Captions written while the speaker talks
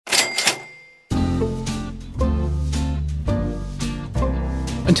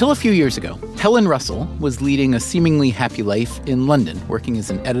Until a few years ago, Helen Russell was leading a seemingly happy life in London, working as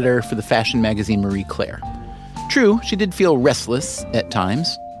an editor for the fashion magazine Marie Claire. True, she did feel restless at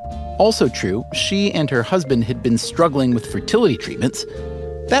times. Also true, she and her husband had been struggling with fertility treatments.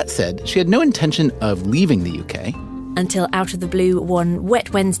 That said, she had no intention of leaving the UK. Until out of the blue, one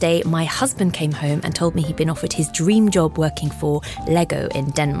wet Wednesday, my husband came home and told me he'd been offered his dream job working for Lego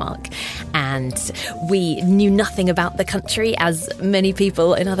in Denmark. And we knew nothing about the country, as many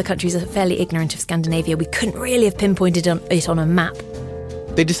people in other countries are fairly ignorant of Scandinavia. We couldn't really have pinpointed it on a map.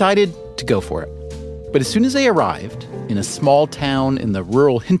 They decided to go for it. But as soon as they arrived in a small town in the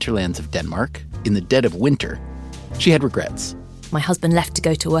rural hinterlands of Denmark, in the dead of winter, she had regrets. My husband left to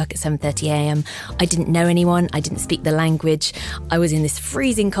go to work at 7:30 a.m. I didn't know anyone. I didn't speak the language. I was in this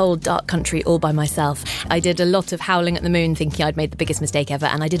freezing cold, dark country all by myself. I did a lot of howling at the moon, thinking I'd made the biggest mistake ever.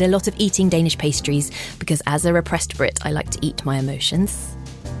 And I did a lot of eating Danish pastries, because as a repressed Brit, I like to eat my emotions.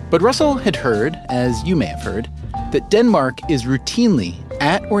 But Russell had heard, as you may have heard, that Denmark is routinely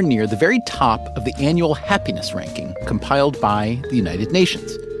at or near the very top of the annual happiness ranking compiled by the United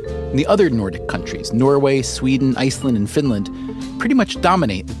Nations. And the other Nordic countries, Norway, Sweden, Iceland, and Finland, pretty much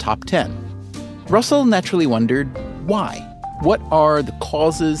dominate the top 10. Russell naturally wondered why. What are the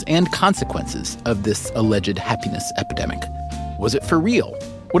causes and consequences of this alleged happiness epidemic? Was it for real?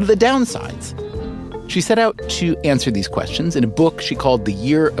 What are the downsides? She set out to answer these questions in a book she called The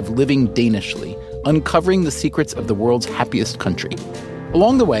Year of Living Danishly, uncovering the secrets of the world's happiest country.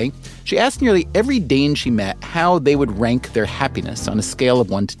 Along the way, she asked nearly every Dane she met how they would rank their happiness on a scale of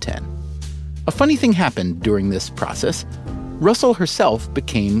 1 to 10. A funny thing happened during this process. Russell herself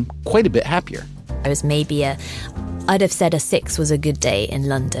became quite a bit happier. I was maybe I'd have said a 6 was a good day in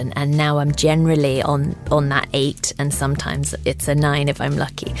London, and now I'm generally on that 8, and sometimes it's a 9 if I'm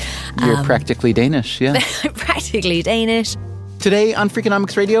lucky. You're practically Danish, yeah. I'm practically Danish. Today on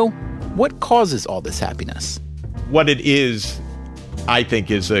Freakonomics Radio, what causes all this happiness? What it is, I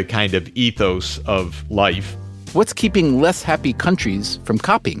think, is a kind of ethos of life. What's keeping less happy countries from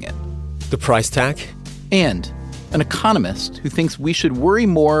copying it? The price tag. And an economist who thinks we should worry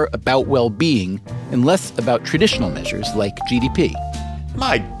more about well-being and less about traditional measures like GDP.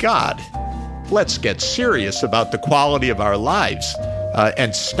 My God, let's get serious about the quality of our lives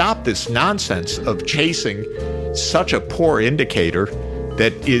and stop this nonsense of chasing such a poor indicator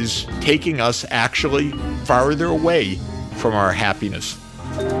that is taking us actually farther away from our happiness.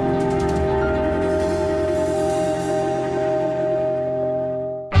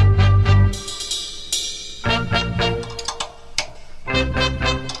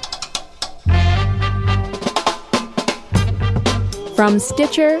 From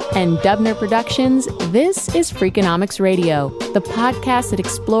Stitcher and Dubner Productions, this is Freakonomics Radio, the podcast that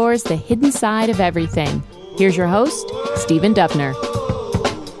explores the hidden side of everything. Here's your host, Stephen Dubner.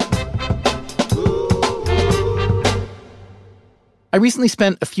 I recently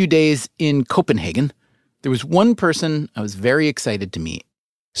spent a few days in Copenhagen. There was one person I was very excited to meet.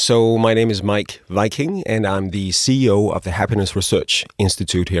 So my name is Mike Viking, and I'm the CEO of the Happiness Research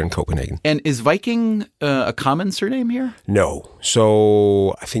Institute here in Copenhagen. And is Viking a common surname here? No.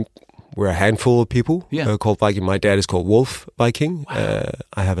 So I think we're a handful of people called Viking. My dad is called Wolf Viking. Wow.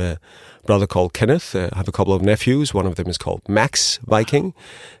 I have a brother called Kenneth. I have a couple of nephews. One of them is called Max Viking.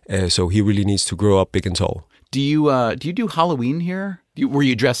 So he really needs to grow up big and tall. Do you do Halloween here? Were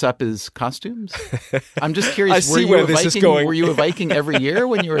you dress up as costumes? I'm just curious. I see where this is going. Were you a Viking every year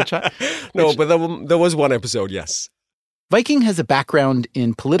when you were a child? No, but there was one episode, yes. Viking has a background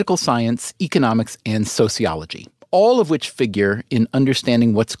in political science, economics, and sociology, all of which figure in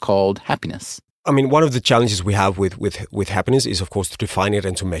understanding what's called happiness. I mean, one of the challenges we have with happiness is, of course, to define it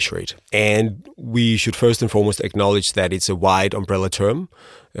and to measure it. And we should first and foremost acknowledge that it's a wide umbrella term.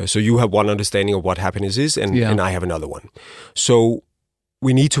 So you have one understanding of what happiness is, and I have another one. So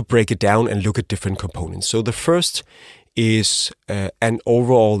we need to break it down and look at different components. So the first is an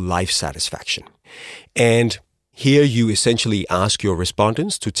overall life satisfaction. And here you essentially ask your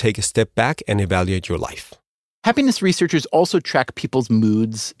respondents to take a step back and evaluate your life. Happiness researchers also track people's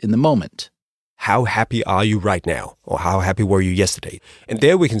moods in the moment. How happy are you right now? Or how happy were you yesterday? And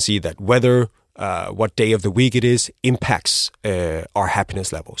there we can see that whether what day of the week it is impacts our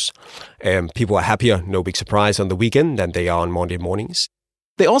happiness levels. People are happier, no big surprise, on the weekend than they are on Monday mornings.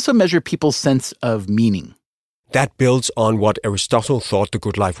 They also measure people's sense of meaning. That builds on what Aristotle thought the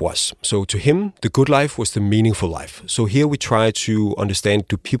good life was. So to him, the good life was the meaningful life. So here we try to understand,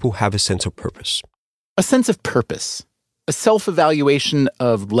 do people have a sense of purpose? A sense of purpose. A self-evaluation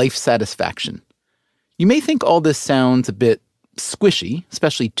of life satisfaction. You may think all this sounds a bit squishy,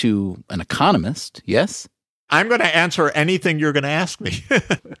 especially to an economist, yes? I'm going to answer anything you're going to ask me.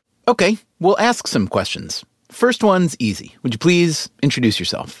 Okay, we'll ask some questions. First one's easy. Would you please introduce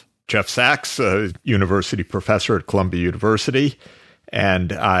yourself? Jeff Sachs, a university professor at Columbia University,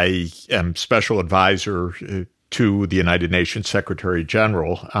 and I am special advisor to the United Nations Secretary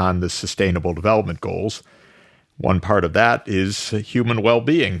General on the Sustainable Development Goals. One part of that is human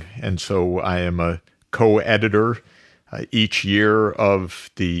well-being, and so I am a co-editor each year of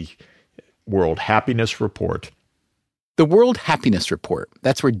the World Happiness Report. The World Happiness Report.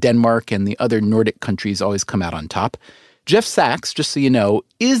 That's where Denmark and the other Nordic countries always come out on top. Jeff Sachs, just so you know,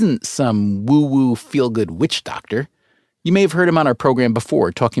 isn't some woo-woo feel-good witch doctor. You may have heard him on our program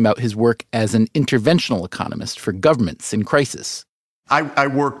before talking about his work as an interventional economist for governments in crisis. I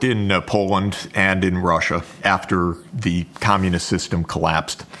worked in Poland and in Russia after the communist system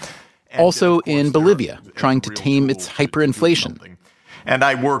collapsed. Also in Bolivia, trying to tame its hyperinflation. And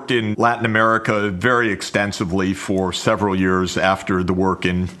I worked in Latin America very extensively for several years after the work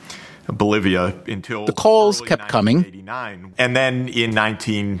in Bolivia until the calls kept coming. And then in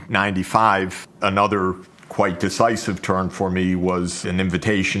 1995, another quite decisive turn for me was an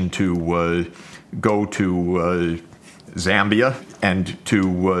invitation to go to Zambia and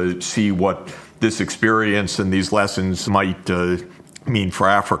to see what this experience and these lessons might mean for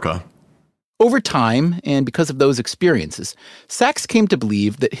Africa. Over time, and because of those experiences, Sachs came to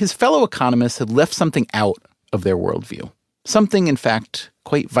believe that his fellow economists had left something out of their worldview. Something, in fact,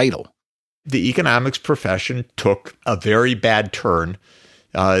 quite vital. The economics profession took a very bad turn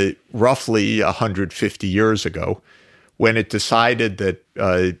roughly 150 years ago when it decided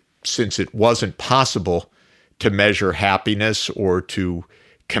that since it wasn't possible to measure happiness or to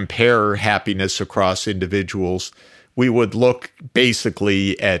compare happiness across individuals, we would look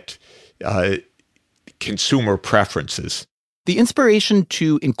basically at consumer preferences. The inspiration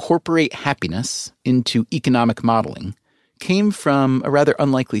to incorporate happiness into economic modeling came from a rather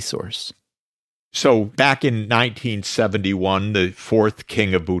unlikely source. So back in 1971, the fourth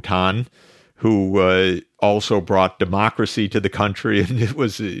king of Bhutan, who also brought democracy to the country, and it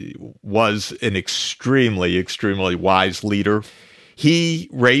was an extremely, extremely wise leader, he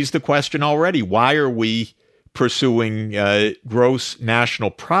raised the question already, why are we pursuing gross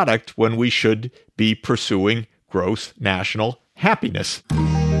national product when we should be pursuing gross national happiness?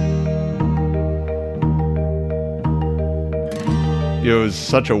 It was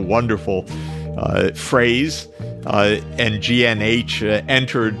such a wonderful phrase, and GNH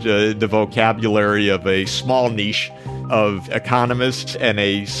entered the vocabulary of a small niche of economists and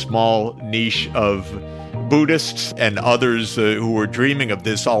a small niche of Buddhists and others who were dreaming of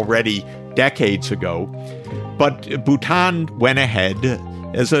this already decades ago. But Bhutan went ahead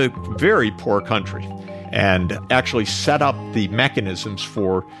as a very poor country and actually set up the mechanisms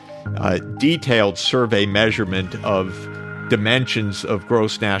for detailed survey measurement of dimensions of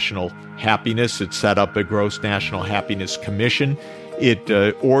gross national happiness. It set up a Gross National Happiness Commission. It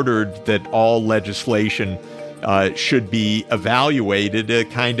ordered that all legislation should be evaluated, a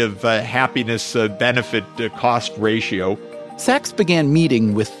kind of happiness benefit cost ratio. Sachs began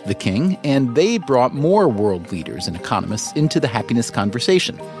meeting with the king, and they brought more world leaders and economists into the happiness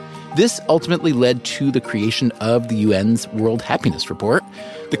conversation. This ultimately led to the creation of the UN's World Happiness Report.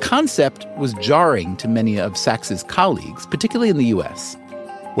 The concept was jarring to many of Sachs's colleagues, particularly in the U.S.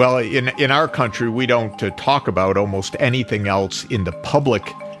 Well, in our country, we don't talk about almost anything else in the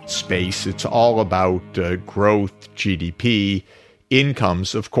public space. It's all about growth, GDP,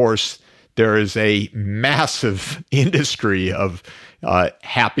 incomes. Of course, there is a massive industry of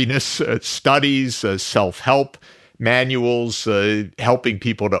happiness studies, self-help manuals, helping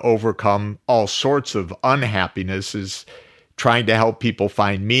people to overcome all sorts of unhappinesses, trying to help people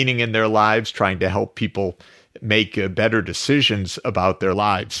find meaning in their lives, trying to help people make better decisions about their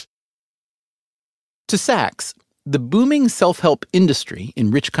lives. To Sachs, the booming self-help industry in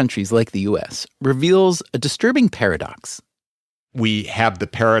rich countries like the U.S. reveals a disturbing paradox. We have the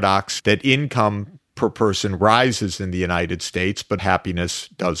paradox that income per person rises in the United States, but happiness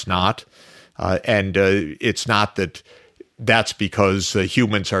does not. And it's not that that's because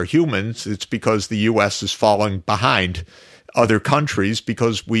humans are humans. It's because the U.S. is falling behind other countries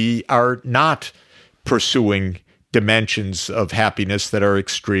because we are not pursuing dimensions of happiness that are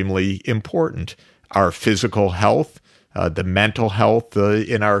extremely important. Our physical health, the mental health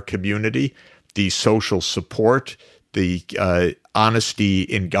in our community, the social support, the honesty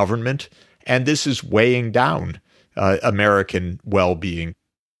in government, and this is weighing down American well-being.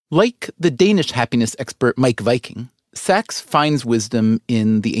 Like the Danish happiness expert Mike Viking, Sachs finds wisdom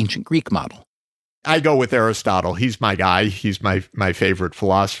in the ancient Greek model. I go with Aristotle. He's my guy. He's my favorite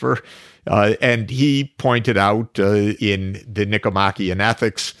philosopher. And he pointed out in the Nicomachean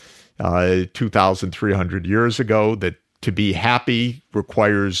Ethics 2,300 years ago that to be happy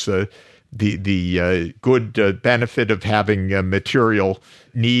requires the good benefit of having material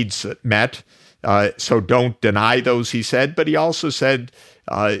needs met. So don't deny those, he said. But he also said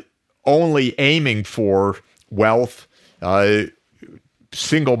only aiming for wealth,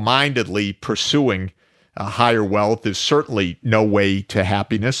 single-mindedly pursuing higher wealth is certainly no way to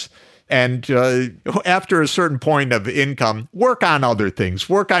happiness. And after a certain point of income, work on other things.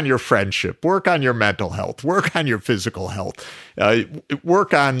 Work on your friendship. Work on your mental health. Work on your physical health.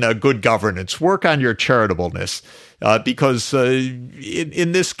 Work on good governance. Work on your charitableness. Because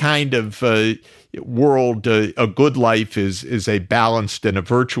in this kind of world, a good life is a balanced and a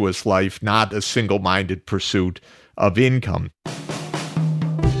virtuous life, not a single-minded pursuit of income.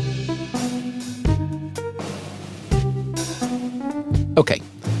 Okay.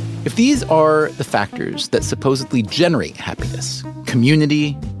 If these are the factors that supposedly generate happiness,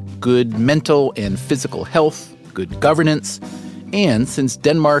 community, good mental and physical health, good governance, and since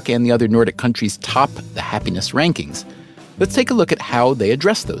Denmark and the other Nordic countries top the happiness rankings, let's take a look at how they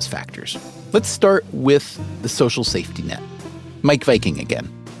address those factors. Let's start with the social safety net. Mike Viking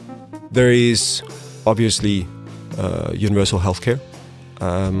again. There is obviously universal healthcare.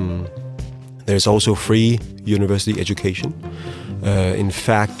 There's also free university education. In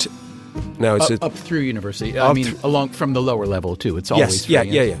fact, now it's up through university. I mean, along from the lower level too. It's always free.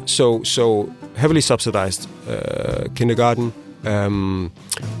 Yeah. So heavily subsidized kindergarten,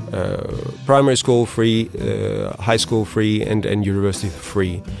 primary school free, high school free, and university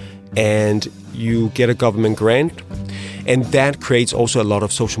free, and you get a government grant, and that creates also a lot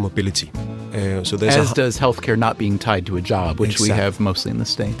of social mobility. So there's does healthcare not being tied to a job, which we have mostly in the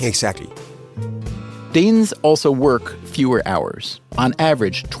States. Exactly. Danes also work fewer hours, on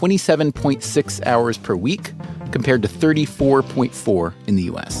average 27.6 hours per week, compared to 34.4 in the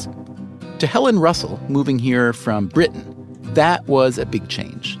U.S. To Helen Russell, moving here from Britain, that was a big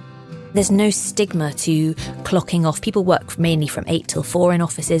change. There's no stigma to clocking off. People work mainly from 8 till 4 in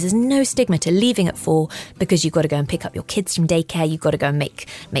offices. There's no stigma to leaving at 4 because you've got to go and pick up your kids from daycare, you've got to go and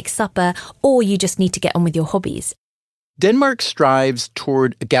make supper, or you just need to get on with your hobbies. Denmark strives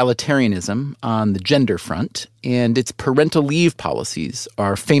toward egalitarianism on the gender front, and its parental leave policies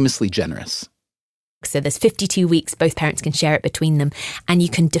are famously generous. So there's 52 weeks, both parents can share it between them, and you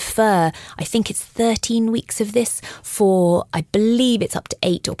can defer, I think it's 13 weeks of this for, I believe it's up to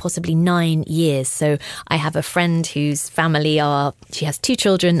 8 or possibly 9 years. So I have a friend whose family she has 2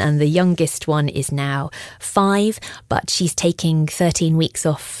 children and the youngest one is now 5, but she's taking 13 weeks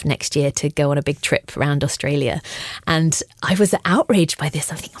off next year to go on a big trip around Australia. And I was outraged by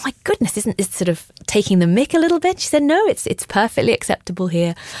this. I was thinking, oh my goodness, isn't this sort of taking the mick a little bit? She said, no, it's perfectly acceptable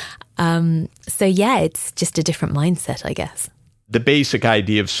here. So yeah, it's just a different mindset, I guess. The basic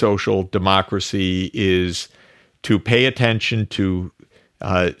idea of social democracy is to pay attention to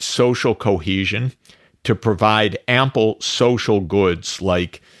social cohesion, to provide ample social goods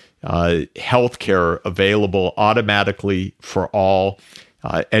like healthcare available automatically for all,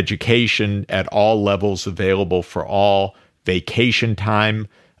 education at all levels available for all, vacation time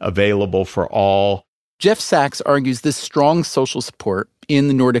available for all. Jeff Sachs argues this strong social support in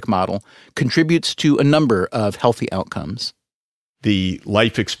the Nordic model contributes to a number of healthy outcomes. The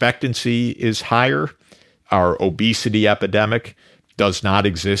life expectancy is higher. Our obesity epidemic does not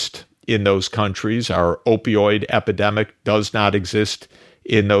exist in those countries. Our opioid epidemic does not exist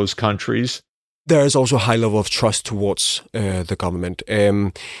in those countries. There is also a high level of trust towards the government.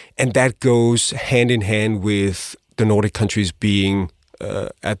 And that goes hand in hand with the Nordic countries being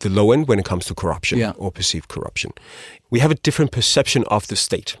at the low end when it comes to corruption or perceived corruption. We have a different perception of the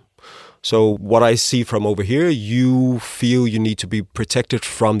state. So what I see from over here, you feel you need to be protected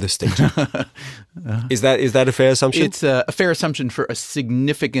from the state. Is that a fair assumption? It's a fair assumption for a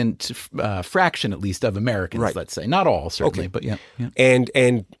significant fraction, at least, of Americans, right. Let's say. Not all, certainly, but yeah.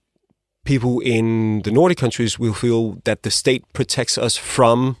 And people in the Nordic countries will feel that the state protects us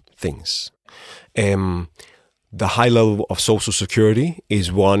from things. The high level of social security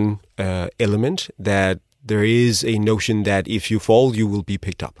is one element, that there is a notion that if you fall, you will be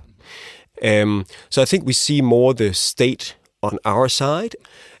picked up. So I think we see more the state on our side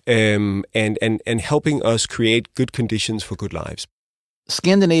and helping us create good conditions for good lives.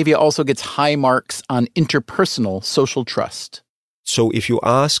 Scandinavia also gets high marks on interpersonal social trust. So if you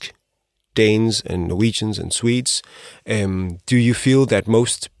ask Danes and Norwegians and Swedes, do you feel that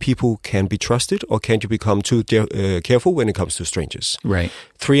most people can be trusted, or can you become too careful when it comes to strangers? Right.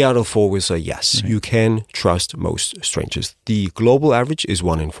 3 out of 4 will say yes, you can trust most strangers. The global average is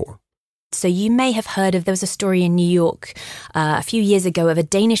 1 in 4. So you may have heard of, there was a story in New York a few years ago of a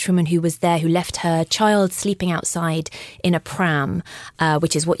Danish woman who was there, who left her child sleeping outside in a pram,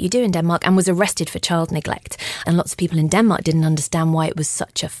 which is what you do in Denmark, and was arrested for child neglect. And lots of people in Denmark didn't understand why it was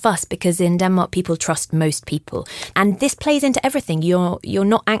such a fuss, because in Denmark people trust most people. And this plays into everything. You're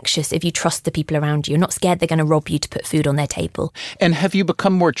not anxious if you trust the people around you. You're not scared they're going to rob you to put food on their table. And have you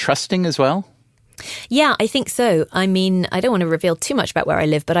become more trusting as well? Yeah, I think so. I mean, I don't want to reveal too much about where I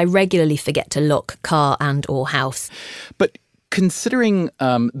live, but I regularly forget to lock car and or house. But considering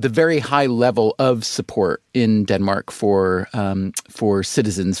the very high level of support in Denmark for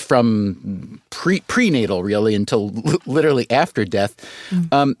citizens from prenatal, really, until literally after death,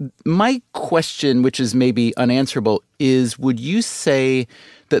 my question, which is maybe unanswerable, is would you say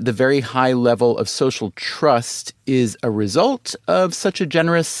that the very high level of social trust is a result of such a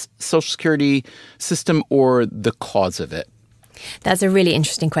generous Social Security system or the cause of it? That's a really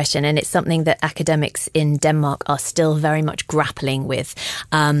interesting question, and it's something that academics in Denmark are still very much grappling with.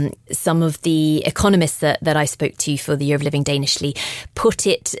 Some of the economists that I spoke to for the Year of Living Danishly put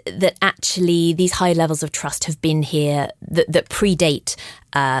it that actually these high levels of trust have been here that predate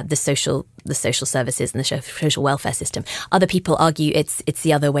the social services and the social welfare system. Other people argue it's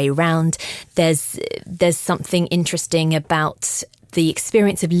the other way round. There's something interesting about the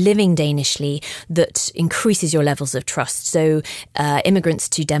experience of living Danishly that increases your levels of trust. So immigrants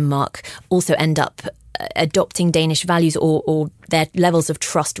to Denmark also end up adopting Danish values, or their levels of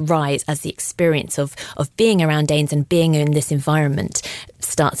trust rise as the experience of being around Danes and being in this environment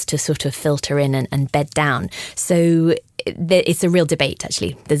starts to sort of filter in and bed down. So it's a real debate,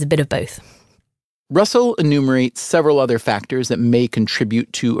 actually. There's a bit of both. Russell enumerates several other factors that may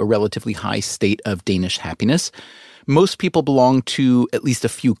contribute to a relatively high state of Danish happiness. Most people belong to at least a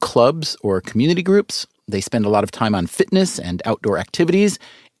few clubs or community groups. They spend a lot of time on fitness and outdoor activities,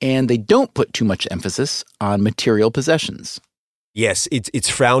 and they don't put too much emphasis on material possessions. Yes, it's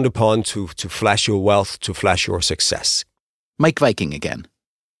frowned upon to flash your wealth, to flash your success. Mike Viking again.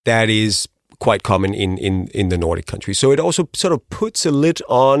 That is quite common in the Nordic countries. So it also sort of puts a lid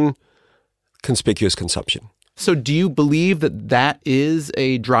on conspicuous consumption. So do you believe that is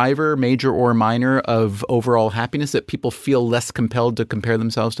a driver, major or minor, of overall happiness, that people feel less compelled to compare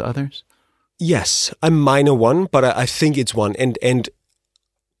themselves to others? Yes, a minor one, but I think it's one. And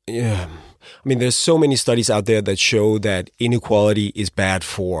yeah, I mean, there's so many studies out there that show that inequality is bad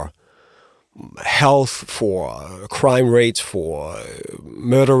for health, for crime rates, for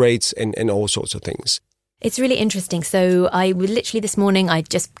murder rates, and all sorts of things. It's really interesting. So literally this morning, I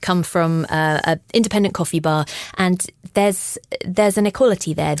just come from an independent coffee bar, and there's an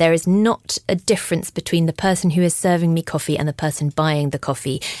equality there. There is not a difference between the person who is serving me coffee and the person buying the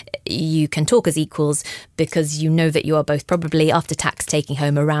coffee. You can talk as equals because you know that you are both probably after tax taking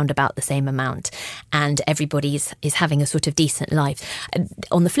home around about the same amount, and everybody is having a sort of decent life.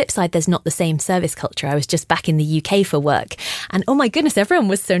 On the flip side, there's not the same service culture. I was just back in the UK for work, and oh my goodness, everyone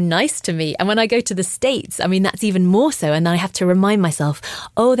was so nice to me. And when I go to the States, I mean, that's even more so. And then I have to remind myself,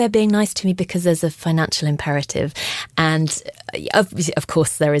 oh, they're being nice to me because there's a financial imperative. And of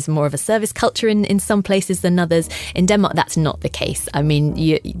course, there is more of a service culture in some places than others. In Denmark, that's not the case. I mean,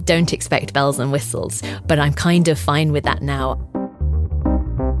 you don't expect bells and whistles, but I'm kind of fine with that now.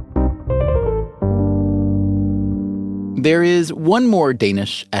 There is one more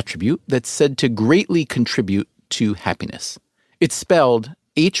Danish attribute that's said to greatly contribute to happiness. It's spelled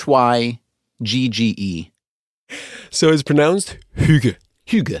H-Y-G-G-E. So it's pronounced hygge.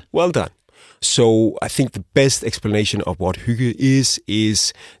 Hygge. Well done. So I think the best explanation of what hygge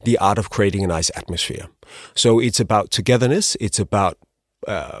is the art of creating a nice atmosphere. So it's about togetherness, it's about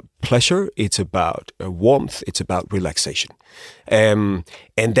pleasure, it's about warmth, it's about relaxation. And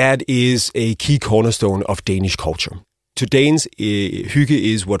that is a key cornerstone of Danish culture. To Danes, hygge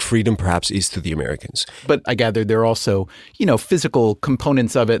is what freedom perhaps is to the Americans. But I gather there are also, physical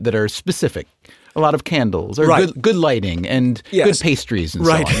components of it that are specific. A lot of candles, or good lighting, and good pastries, and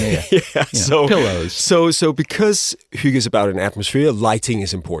so on. Yeah. So pillows. So because hygge is about an atmosphere, lighting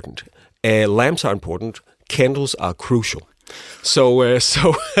is important. Lamps are important. Candles are crucial. So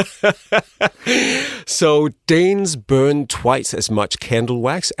Danes burn twice as much candle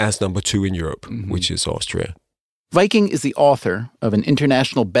wax as number 2 in Europe, which is Austria. Viking is the author of an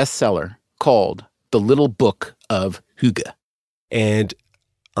international bestseller called The Little Book of Hygge. And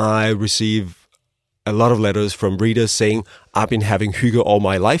I receive a lot of letters from readers saying, I've been having hygge all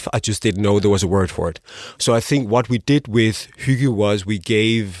my life. I just didn't know there was a word for it. So I think what we did with hygge was we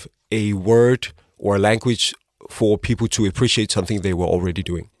gave a word or a language for people to appreciate something they were already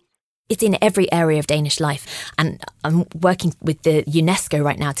doing. It's in every area of Danish life. And I'm working with the UNESCO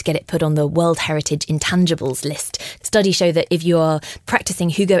right now to get it put on the World Heritage Intangibles list. Studies show that if you're practicing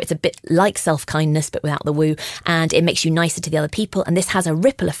hygge, it's a bit like self-kindness, but without the woo, and it makes you nicer to the other people. And this has a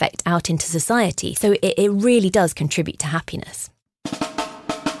ripple effect out into society. So it really does contribute to happiness.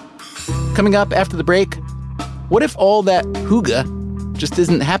 Coming up after the break, what if all that hygge just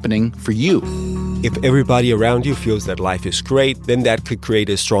isn't happening for you? If everybody around you feels that life is great, then that could create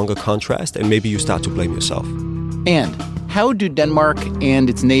a stronger contrast, and maybe you start to blame yourself. And how do Denmark and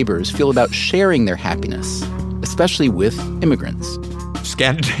its neighbors feel about sharing their happiness, especially with immigrants?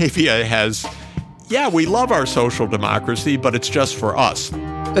 Scandinavia has, we love our social democracy, but it's just for us.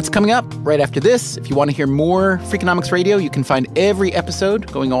 That's coming up right after this. If you want to hear more Freakonomics Radio, you can find every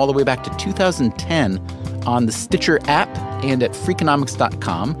episode going all the way back to 2010 on the Stitcher app and at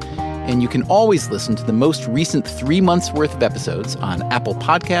Freakonomics.com. And you can always listen to the most recent 3 months' worth of episodes on Apple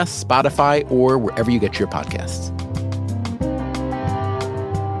Podcasts, Spotify, or wherever you get your podcasts.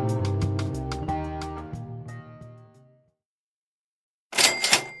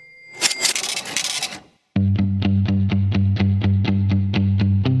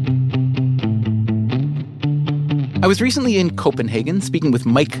 I was recently in Copenhagen speaking with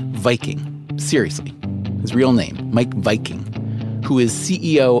Mike Viking. Seriously, his real name, Mike Viking, who is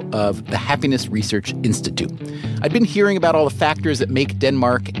CEO of the Happiness Research Institute. I'd been hearing about all the factors that make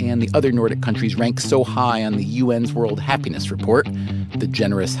Denmark and the other Nordic countries rank so high on the UN's World Happiness Report. The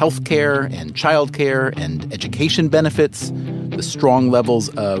generous healthcare and childcare and education benefits, the strong levels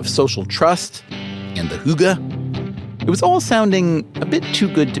of social trust, and the hygge. It was all sounding a bit too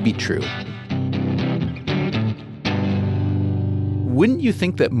good to be true. Wouldn't you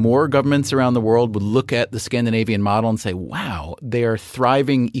think that more governments around the world would look at the Scandinavian model and say, wow, they are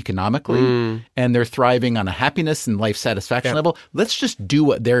thriving economically and they're thriving on a happiness and life satisfaction level. Let's just do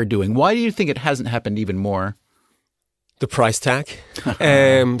what they're doing. Why do you think it hasn't happened even more? The price tag.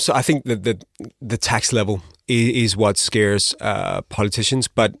 So I think that the tax level is what scares politicians.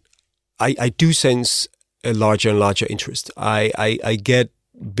 But I do sense a larger and larger interest. I get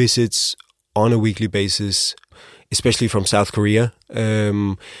visits on a weekly basis, especially from South Korea.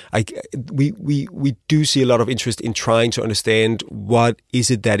 We do see a lot of interest in trying to understand what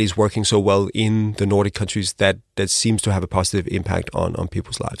is it that is working so well in the Nordic countries that seems to have a positive impact on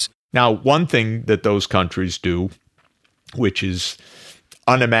people's lives. Now, one thing that those countries do, which is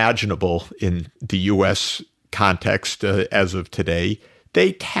unimaginable in the U.S. context as of today,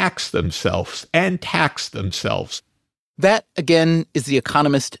 they tax themselves and tax themselves. That, again, is the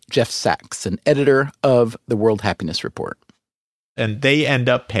economist Jeff Sachs, an editor of the World Happiness Report. And they end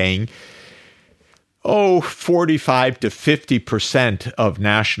up paying, 45 to 50% of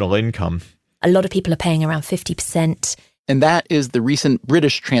national income. A lot of people are paying around 50%. And that is the recent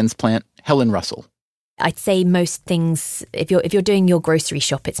British transplant, Helen Russell. I'd say most things, if you're doing your grocery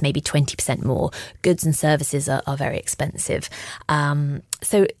shop, it's maybe 20% more. Goods and services are very expensive.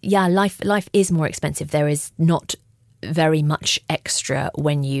 Life is more expensive. There is not very much extra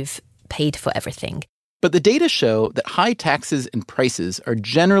when you've paid for everything. But the data show that high taxes and prices are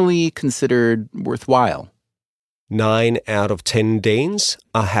generally considered worthwhile. 9 out of 10 Danes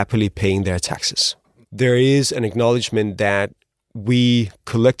are happily paying their taxes. There is an acknowledgement that we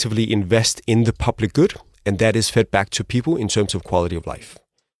collectively invest in the public good, and that is fed back to people in terms of quality of life.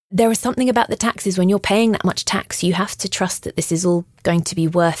 There is something about the taxes. When you're paying that much tax, you have to trust that this is all going to be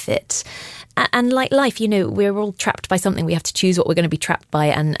worth it. And like life, we're all trapped by something. We have to choose what we're going to be trapped by.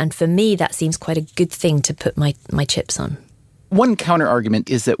 And for me, that seems quite a good thing to put my chips on. One counter argument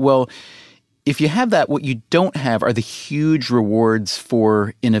is that, well, if you have that, what you don't have are the huge rewards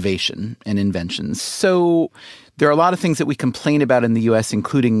for innovation and inventions. So there are a lot of things that we complain about in the U.S.,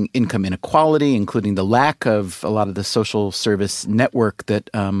 including income inequality, including the lack of a lot of the social service network that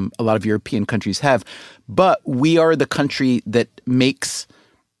a lot of European countries have. But we are the country that makes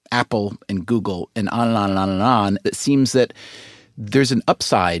Apple and Google and on and on and on and on. It seems that there's an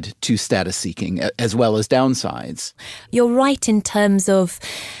upside to status seeking as well as downsides. You're right in terms of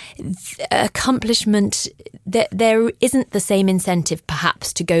accomplishment. There isn't the same incentive,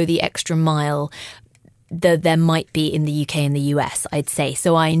 perhaps, to go the extra mile that there might be in the UK and the US, I'd say.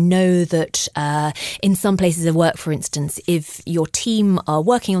 So I know that in some places of work, for instance, if your team are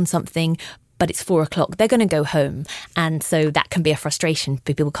working on something but it's 4:00, they're going to go home. And so that can be a frustration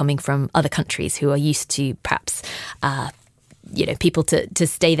for people coming from other countries who are used to perhaps people to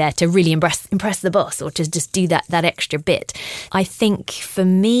stay there to really impress the boss, or to just do that extra bit. I think for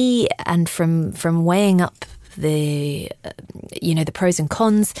me, and from weighing up the the pros and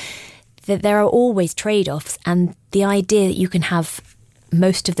cons, that there are always trade-offs, and the idea that you can have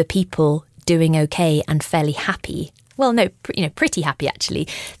most of the people doing okay and fairly happy, pretty happy actually,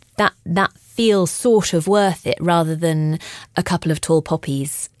 that feels sort of worth it, rather than a couple of tall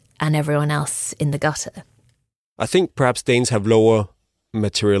poppies and everyone else in the gutter. I think perhaps Danes have lower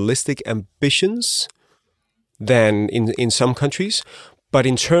materialistic ambitions than in some countries, but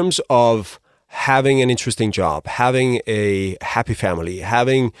in terms of having an interesting job, having a happy family,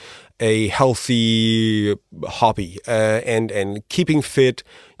 having a healthy hobby, and keeping fit,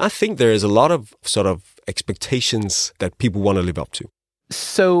 I think there is a lot of sort of expectations that people want to live up to.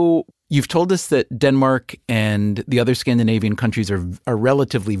 So you've told us that Denmark and the other Scandinavian countries are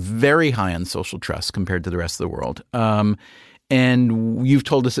relatively very high on social trust compared to the rest of the world. And you've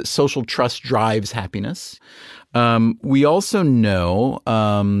told us that social trust drives happiness. We also know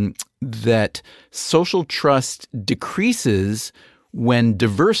that social trust decreases when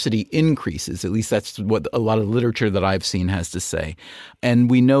diversity increases. At least that's what a lot of literature that I've seen has to say.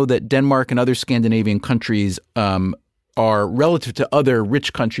 And we know that Denmark and other Scandinavian countries are, relative to other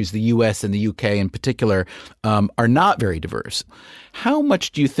rich countries, the US and the UK in particular, are not very diverse. How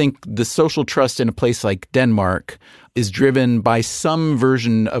much do you think the social trust in a place like Denmark is driven by some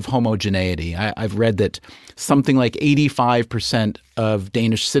version of homogeneity? I've read that something like 85% of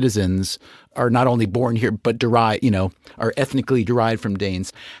Danish citizens are not only born here, but are ethnically derived from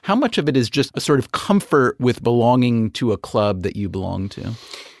Danes. How much of it is just a sort of comfort with belonging to a club that you belong to?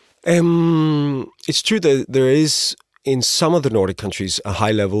 It's true that there is, in some of the Nordic countries, a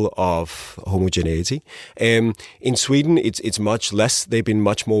high level of homogeneity. In Sweden, it's much less. They've been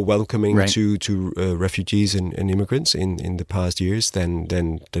much more welcoming to refugees and immigrants in the past years than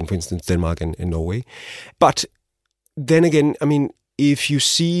for instance, Denmark and Norway. But then again, I mean, if you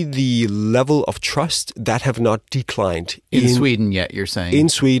see the level of trust that have not declined in Sweden yet, you're saying? In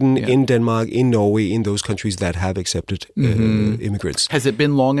Sweden, in Denmark, in Norway, in those countries that have accepted immigrants. Has it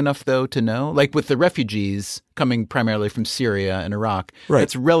been long enough, though, to know? Like with the refugees coming primarily from Syria and Iraq,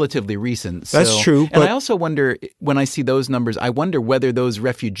 it's relatively recent. So, that's true. And I also wonder, when I see those numbers, I wonder whether those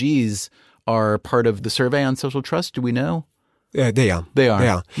refugees are part of the survey on social trust. Do we know? They are.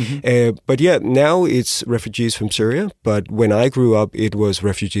 Mm-hmm. But now it's refugees from Syria. But when I grew up, it was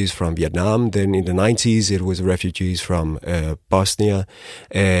refugees from Vietnam. Then in the 90s, it was refugees from Bosnia.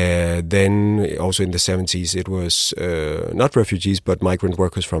 Then also in the 70s, it was not refugees, but migrant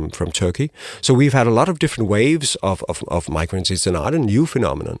workers from Turkey. So we've had a lot of different waves of migrants. It's not a new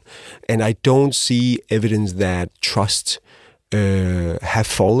phenomenon. And I don't see evidence that trust have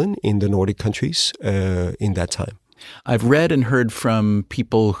fallen in the Nordic countries in that time. I've read and heard from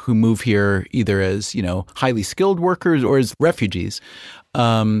people who move here either as, highly skilled workers or as refugees,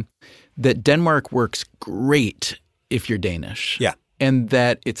 that Denmark works great if you're Danish. Yeah. And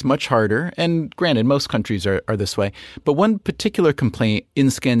that it's much harder. And granted, most countries are this way. But one particular complaint in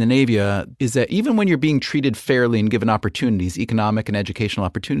Scandinavia is that even when you're being treated fairly and given opportunities, economic and educational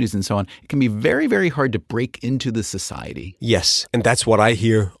opportunities and so on, it can be very, very hard to break into the society. Yes. And that's what I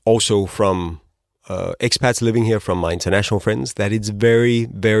hear also from expats living here, from my international friends, that it's very,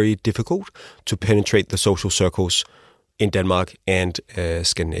 very difficult to penetrate the social circles in Denmark and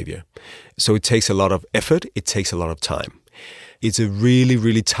Scandinavia. So it takes a lot of effort. It takes a lot of time. It's a really,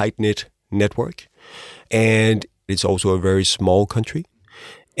 really tight-knit network. And it's also a very small country.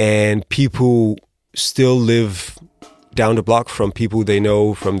 And people still live down the block from people they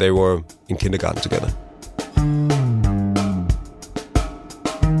know from they were in kindergarten together.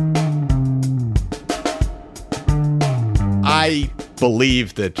 I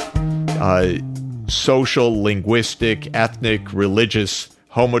believe that social, linguistic, ethnic, religious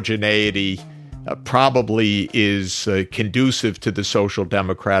homogeneity probably is conducive to the social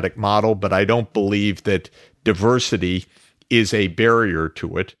democratic model, but I don't believe that diversity is a barrier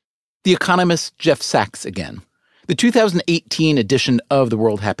to it. The economist Jeff Sachs again. The 2018 edition of the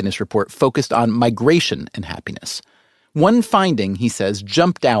World Happiness Report focused on migration and happiness. One finding, he says,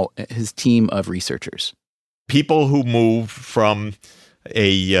 jumped out at his team of researchers. People who move from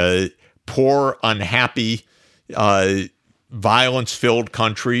a poor, unhappy, violence-filled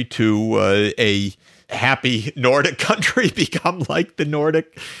country to a happy Nordic country become like the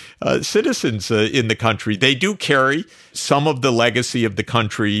Nordic citizens in the country. They do carry some of the legacy of the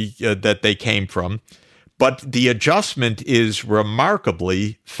country that they came from, but the adjustment is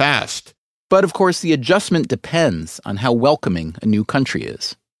remarkably fast. But of course, the adjustment depends on how welcoming a new country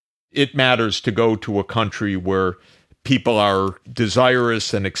is. It matters to go to a country where people are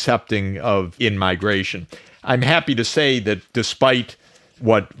desirous and accepting of in-migration. I'm happy to say that despite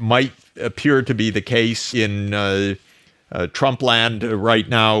what might appear to be the case in Trump land right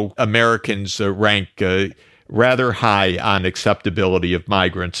now, Americans rank rather high on acceptability of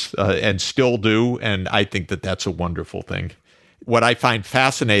migrants and still do, and I think that that's a wonderful thing. What I find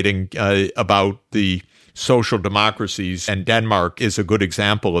fascinating about the social democracies, and Denmark is a good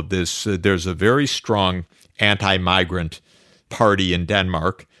example of this. There's a very strong anti-migrant party in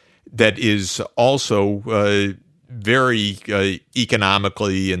Denmark that is also very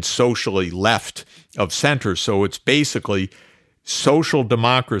economically and socially left of center. So it's basically social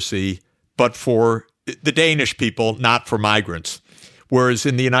democracy, but for the Danish people, not for migrants. Whereas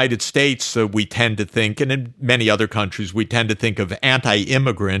in the United States, we tend to think, and in many other countries, we tend to think of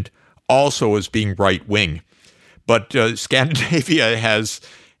anti-immigrant also as being right-wing. But Scandinavia has,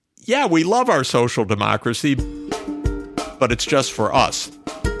 we love our social democracy, but it's just for us.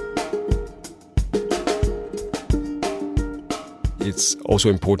 It's also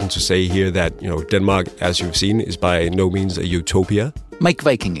important to say here that, Denmark, as you've seen, is by no means a utopia. Mike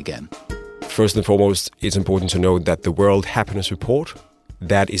Viking again. First and foremost, it's important to note that the World Happiness Report,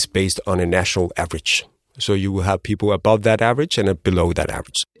 that is based on a national average. So you will have people above that average and below that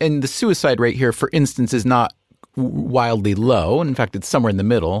average. And the suicide rate here, for instance, is not wildly low. In fact, it's somewhere in the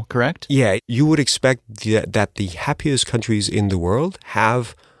middle, correct? Yeah, you would expect that the happiest countries in the world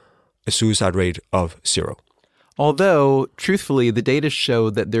have a suicide rate of 0. Although, truthfully, the data show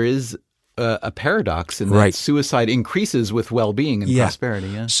that there is a paradox in that suicide increases with well-being and prosperity.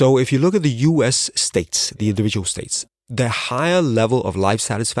 Yeah. So if you look at the U.S. states, the individual states, the higher level of life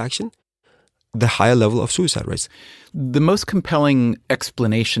satisfaction, the higher level of suicide rates. The most compelling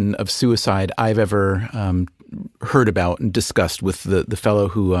explanation of suicide I've ever heard about and discussed with the fellow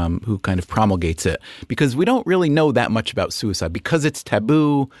who kind of promulgates it, because we don't really know that much about suicide because it's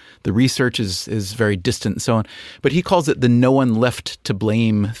taboo. The research is very distant and so on. But he calls it the no one left to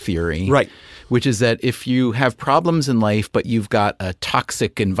blame theory. Right. Which is that if you have problems in life, but you've got a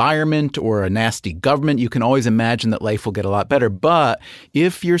toxic environment or a nasty government, you can always imagine that life will get a lot better. But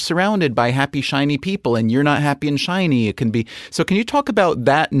if you're surrounded by happy, shiny people and you're not happy and shiny, it can be. So can you talk about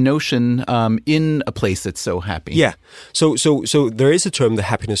that notion in a place that's so happy? Yeah. So there is a term, the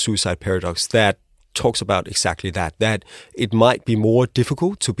happiness-suicide paradox, that talks about exactly that it might be more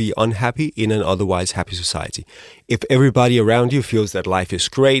difficult to be unhappy in an otherwise happy society. If everybody around you feels that life is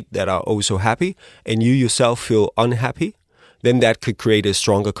great, that are oh so happy, and you yourself feel unhappy, then that could create a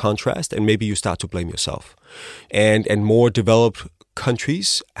stronger contrast, and maybe you start to blame yourself. And more developed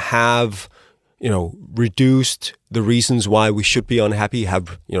countries have reduced the reasons why we should be unhappy,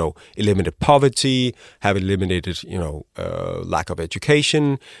 have, eliminated poverty, have eliminated, lack of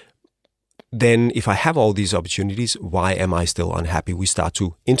education. Then if I have all these opportunities, why am I still unhappy? We start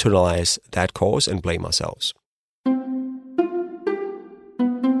to internalize that cause and blame ourselves.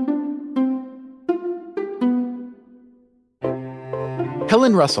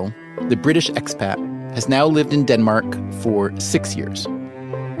 Helen Russell, the British expat, has now lived in Denmark for 6 years.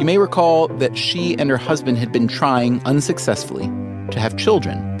 You may recall that she and her husband had been trying unsuccessfully to have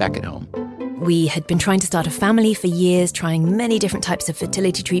children back at home. We had been trying to start a family for years, trying many different types of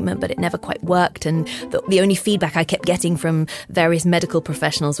fertility treatment, but it never quite worked. And the only feedback I kept getting from various medical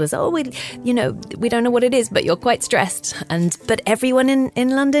professionals was, we don't know what it is, but you're quite stressed. But everyone in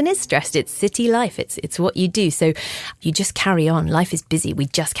London is stressed. It's city life. It's what you do. So you just carry on. Life is busy. We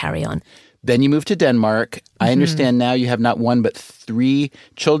just carry on. Then you moved to Denmark. I understand now you have not 1 but 3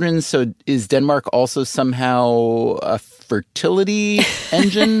 children. So is Denmark also somehow a fertility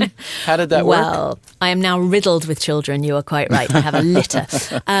engine? How did that work? Well, I am now riddled with children. You are quite right. I have a litter.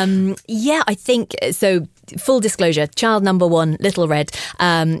 I think so. Full disclosure, child number 1, Little Red.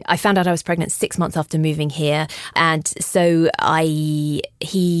 I found out I was pregnant 6 months after moving here. And so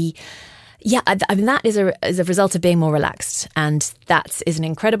that is a result of being more relaxed, and that is an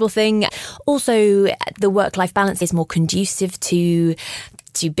incredible thing. Also, the work-life balance is more conducive to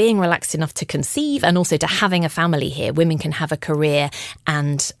being relaxed enough to conceive, and also to having a family here. Women can have a career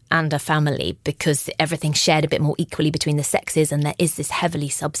and a family because everything's shared a bit more equally between the sexes, and there is this heavily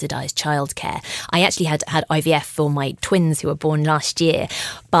subsidised childcare. I actually had IVF for my twins who were born last year,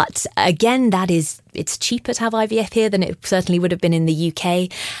 but again, it's cheaper to have IVF here than it certainly would have been in the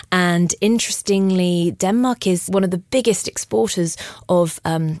UK. And interestingly, Denmark is one of the biggest exporters of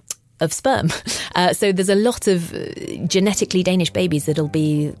sperm. So there's a lot of genetically Danish babies that'll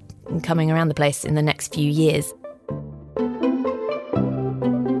be coming around the place in the next few years.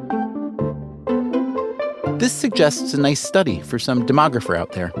 This suggests a nice study for some demographer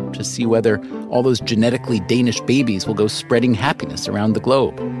out there to see whether all those genetically Danish babies will go spreading happiness around the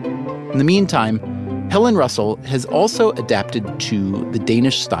globe. In the meantime, Helen Russell has also adapted to the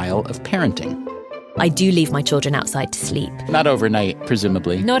Danish style of parenting. I do leave my children outside to sleep. Not overnight,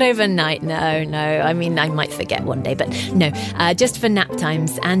 presumably. Not overnight, no. I mean, I might forget one day, but no, just for nap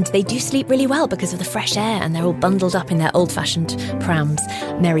times. And they do sleep really well because of the fresh air, and they're all bundled up in their old-fashioned prams,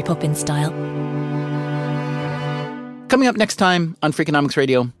 Mary Poppins style. Coming up next time on Freakonomics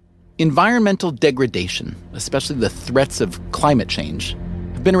Radio, environmental degradation, especially the threats of climate change,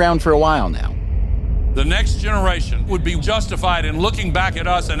 have been around for a while now. The next generation would be justified in looking back at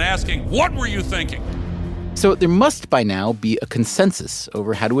us and asking, what were you thinking? So there must by now be a consensus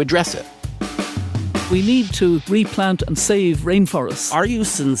over how to address it. We need to replant and save rainforests. Are you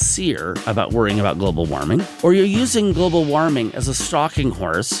sincere about worrying about global warming? Or you're using global warming as a stalking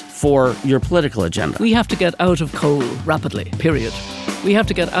horse for your political agenda? We have to get out of coal rapidly, period. We have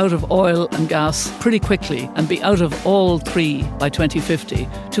to get out of oil and gas pretty quickly and be out of all three by 2050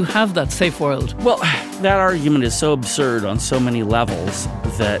 to have that safe world. Well, that argument is so absurd on so many levels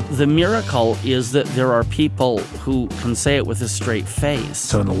that the miracle is that there are people who can say it with a straight face.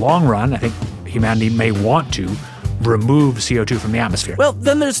 So in the long run, I think humanity may want to remove CO2 from the atmosphere. Well,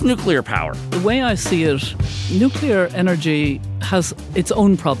 then there's nuclear power. The way I see it, nuclear energy has its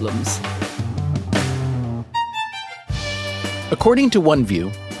own problems. According to one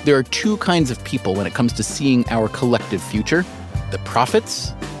view, there are two kinds of people when it comes to seeing our collective future: the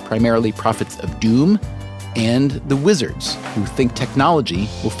prophets, primarily prophets of doom, and the wizards who think technology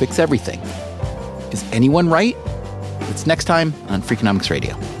will fix everything. Is anyone right? It's next time on Freakonomics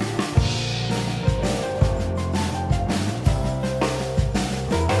Radio.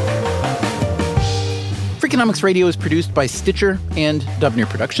 Freakonomics Radio is produced by Stitcher and Dubner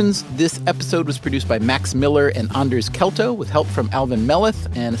Productions. This episode was produced by Max Miller and Anders Kelto with help from Alvin Melleth,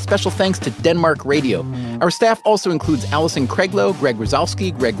 and a special thanks to Denmark Radio. Our staff also includes Allison Craiglow, Greg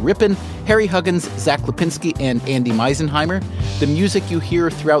Rosowski, Greg Rippin, Harry Huggins, Zach Lipinski, and Andy Meisenheimer. The music you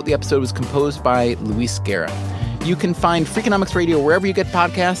hear throughout the episode was composed by Luis Guerra. You can find Freakonomics Radio wherever you get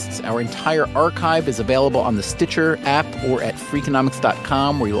podcasts. Our entire archive is available on the Stitcher app or at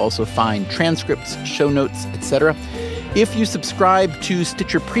Freakonomics.com, where you'll also find transcripts, show notes, etc. If you subscribe to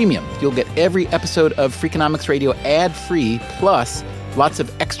Stitcher Premium, you'll get every episode of Freakonomics Radio ad-free, plus lots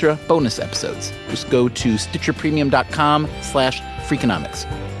of extra bonus episodes. Just go to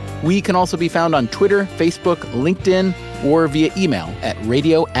StitcherPremium.com/Freakonomics. We can also be found on Twitter, Facebook, LinkedIn, or via email at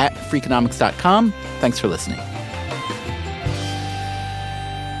radio@Freakonomics.com. Thanks for listening.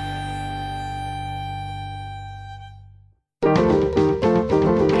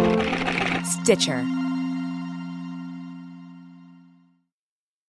 Stitcher.